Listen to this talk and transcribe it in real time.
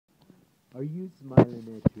Are you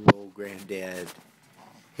smiling at your old granddad?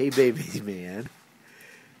 Hey, baby man.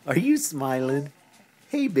 Are you smiling?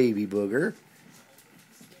 Hey, baby booger.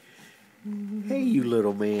 Hey, you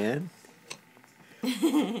little man.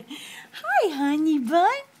 Hi, honey bun.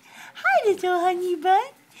 Hi, little honey bun.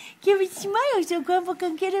 Give me a smile so Grandpa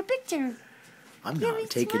can get a picture. I'm Give me not a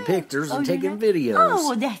taking smile. pictures. Oh, I'm you're taking not? videos. Oh,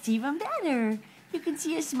 well, that's even better. You can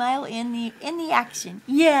see a smile in the action.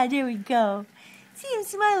 Yeah, there we go. See him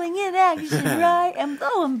smiling in action, right? And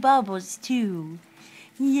blowing bubbles too.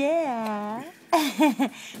 Yeah.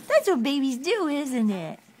 That's what babies do, isn't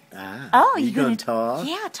it? Oh, you gonna talk?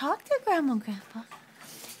 Yeah, talk to Grandma and Grandpa.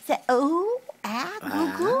 Say, oh,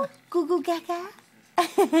 goo goo, goo goo gaga.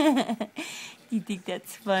 You think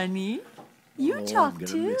that's funny? You I'm talk gonna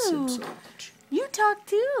too. miss him so much. You talk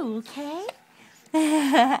too, okay?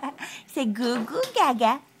 Say goo goo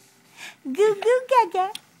gaga. Goo goo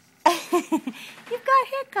gaga. You've got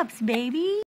hiccups, baby.